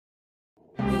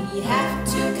We have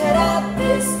to cut out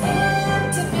this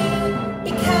interview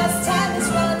because time is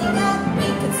running out. We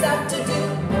can start to do.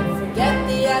 Don't forget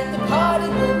the after party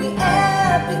will be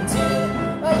epic too.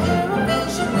 Our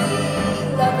Eurovision, we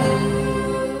love you.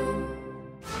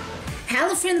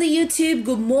 Hello friendly YouTube,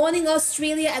 good morning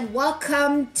Australia, and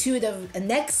welcome to the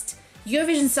next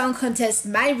Eurovision Song Contest.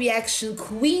 My reaction,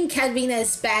 Queen Katarina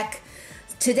is back.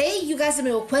 Today you guys have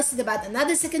been requested about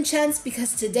another second chance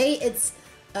because today it's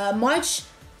March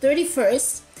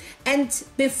 31st, and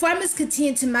before I must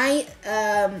continue to my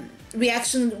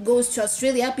reaction goes to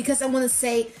Australia, because I want to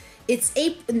say it's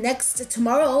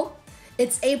tomorrow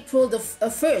it's April the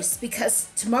 1st, because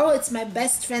tomorrow it's my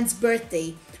best friend's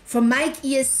birthday. From Mike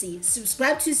ESC,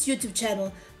 subscribe to his YouTube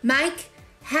channel. Mike,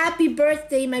 happy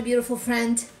birthday, my beautiful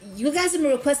friend. You guys have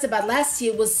been requested about last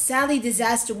year was sadly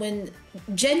disaster when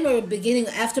January beginning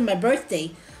after my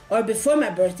birthday or before my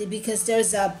birthday, because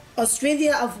there's a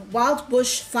Australia of wild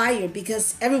bush fire,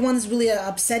 because everyone's really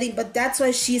upsetting, but that's why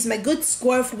she's my good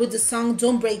score with the song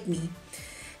Don't Break Me.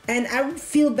 And I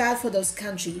feel bad for those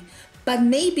countries, but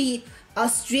maybe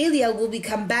Australia will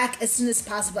come back as soon as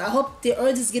possible. I hope the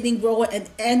earth is getting grown and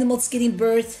animals getting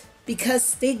birth,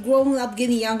 because they growing up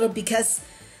getting younger, because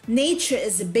nature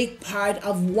is a big part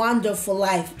of wonderful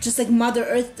life, just like Mother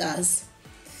Earth does.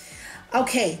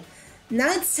 Okay, now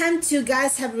it's time to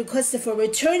guys have requested for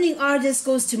returning artist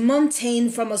goes to Montaigne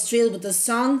from Australia with the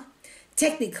song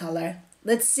Technicolour.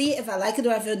 Let's see if I like it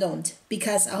or if I don't,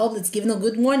 because I hope it's giving a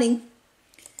good warning.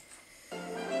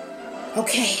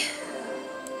 Okay,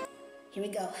 here we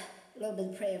go. A little bit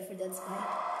of prayer for that guy.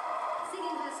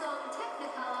 Singing her song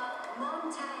Technicolour,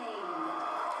 Montaigne.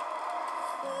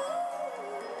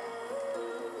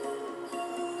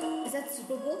 Is that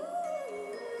Super Bowl?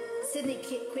 Sydney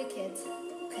Cricket.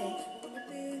 Okay.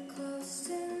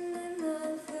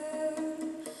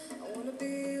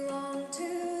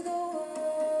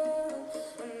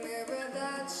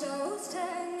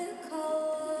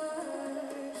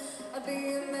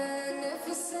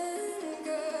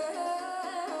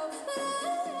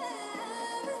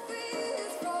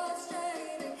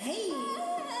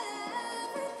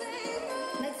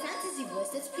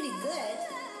 That's pretty good.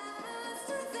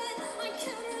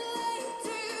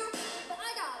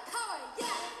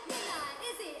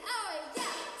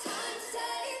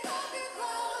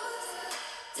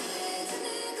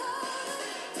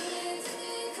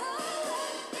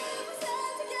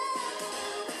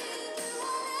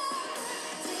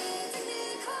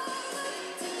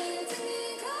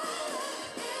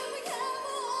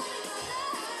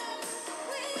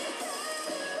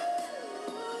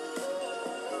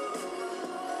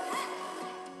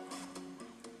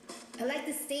 I like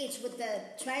the stage with the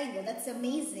triangle. That's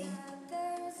amazing.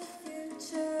 There's a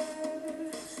future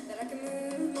that I can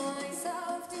move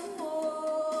myself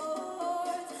towards.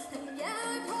 And yeah,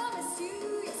 I promise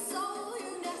you, your soul,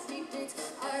 you nasty bitch.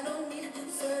 I don't need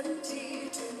certainty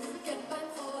to get my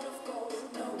pot of gold.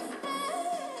 No,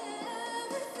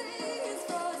 everything is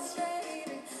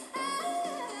frustrating.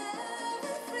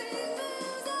 Everything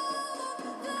moves all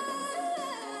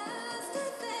faster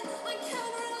than I can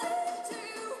relate to.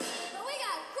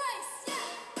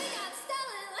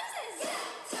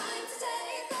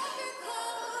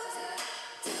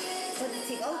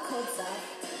 Take all coats off.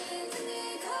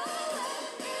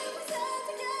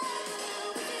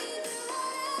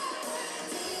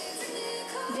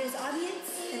 There's audience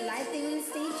and live thing on the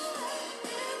stage,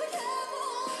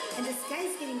 and the sky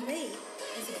is getting gray,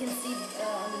 as you can see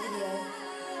on the video.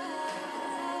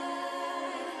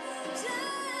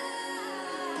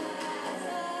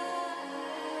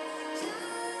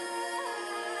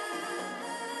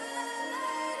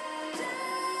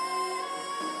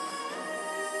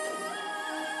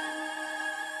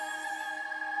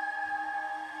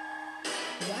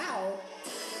 Wow.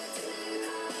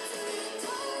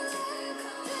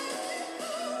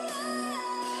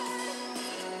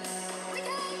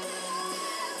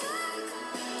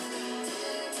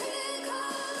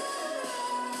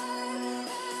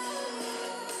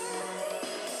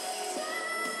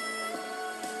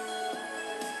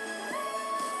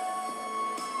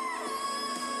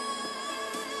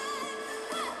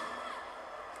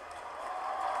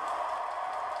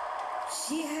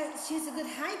 She has a good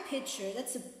high pitcher.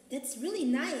 That's really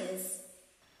nice.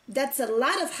 That's a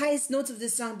lot of highest notes of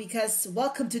this song, because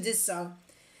welcome to this song.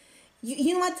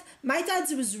 You know what? My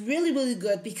thoughts was really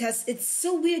good, because it's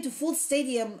so weird to full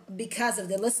stadium because of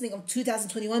the listening of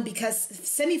 2021, because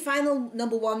semi-final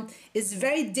 #1 is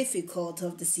very difficult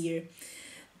of this year,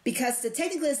 because the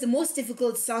Technicolour is the most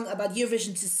difficult song about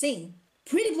Eurovision to sing.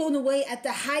 Pretty blown away at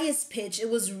the highest pitch. It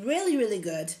was really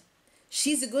good.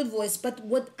 She's a good voice, but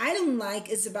what I don't like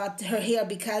is about her hair,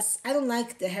 because I don't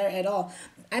like the hair at all.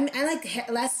 I like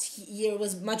last year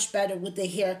was much better with the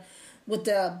hair, with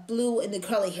the blue and the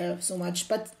curly hair so much.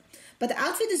 But the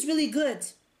outfit is really good,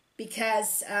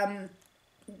 because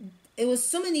it was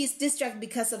so many distracted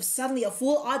because of suddenly a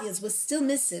full audience was still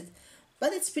missing.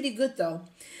 But it's pretty good though.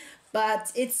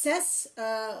 But it says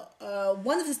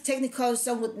one of the Technicolour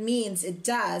song, what means it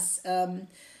does.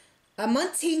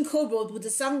 Montaigne co-wrote with the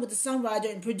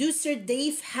songwriter and producer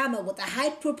Dave Hammer with a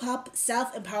hyper-pop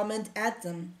self-empowerment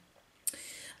anthem.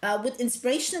 With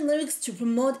inspirational lyrics to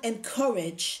promote and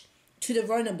encourage to the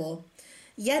vulnerable.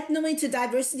 Yet knowing to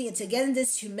diversity and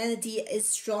togetherness, humanity is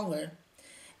stronger.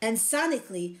 And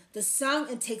sonically, the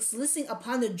song takes listening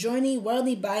upon the journey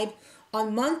worldly vibe.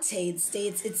 On Montaigne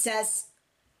states, it says,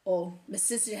 oh, my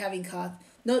sister having cough.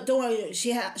 No, don't worry,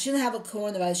 she doesn't have a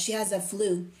coronavirus, she has a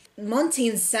flu.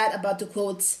 Montaigne said about the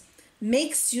quotes,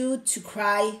 makes you to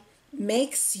cry,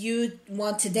 makes you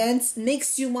want to dance,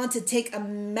 makes you want to take a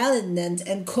malignant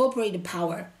and cooperative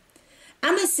power.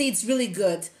 I must say it's really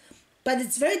good, but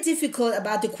it's very difficult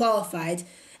about the qualified.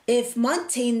 If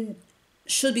Montaigne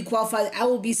should be qualified, I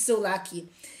will be so lucky.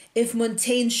 If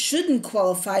Montaigne shouldn't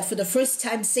qualify for the first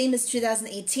time, same as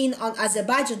 2018 on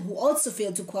Azerbaijan, who also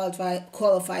failed to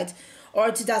qualified,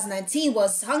 or 2019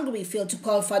 was Hungary failed to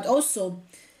qualify also.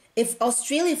 If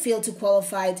Australia failed to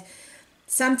qualify,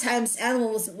 sometimes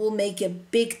animals will make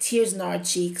big tears in our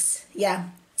cheeks. Yeah,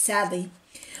 sadly.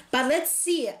 But let's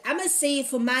see. I must say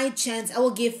for my chance, I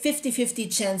will give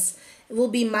 50-50 chance. It will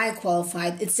be my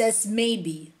qualified. It says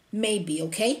maybe,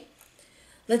 okay?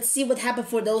 Let's see what happened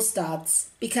for those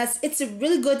thoughts. Because it's a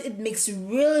really good, it makes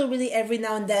really every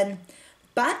now and then.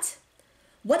 But,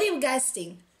 what do you guys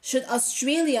think? Should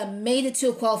Australia made it to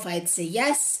a qualified? Say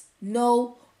yes,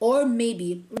 no, or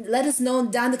maybe. Let us know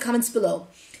down in the comments below.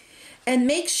 And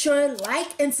make sure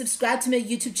like and subscribe to my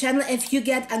YouTube channel. If you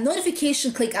get a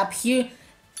notification, click up here,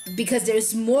 because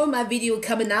there's more of my video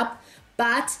coming up.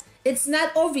 But it's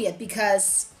not over yet,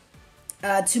 because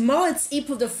tomorrow, it's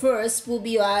April the 1st, will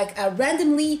be like a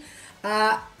randomly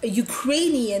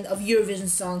Ukrainian of Eurovision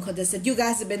Song Contest that you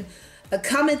guys have been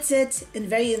commented, and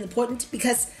very important,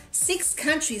 because 6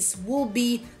 countries will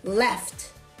be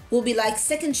left. Will be like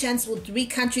second chance with 3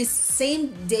 countries,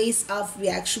 same days of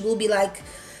reaction. Will be like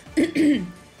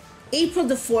April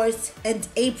the 4th and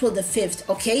April the 5th,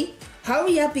 okay?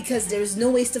 Hurry up, because there is no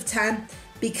waste of time,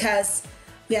 because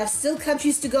we have still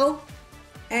countries to go.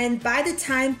 And by the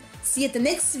time, see you at the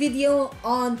next video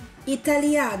on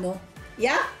Italiano.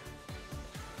 Yeah?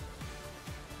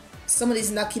 Somebody's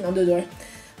knocking on the door.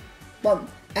 Well,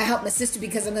 I help my sister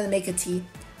because I'm gonna make a tea.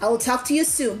 I will talk to you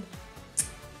soon.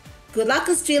 Good luck,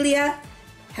 Australia.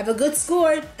 Have a good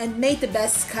score, and may the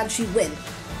best country win.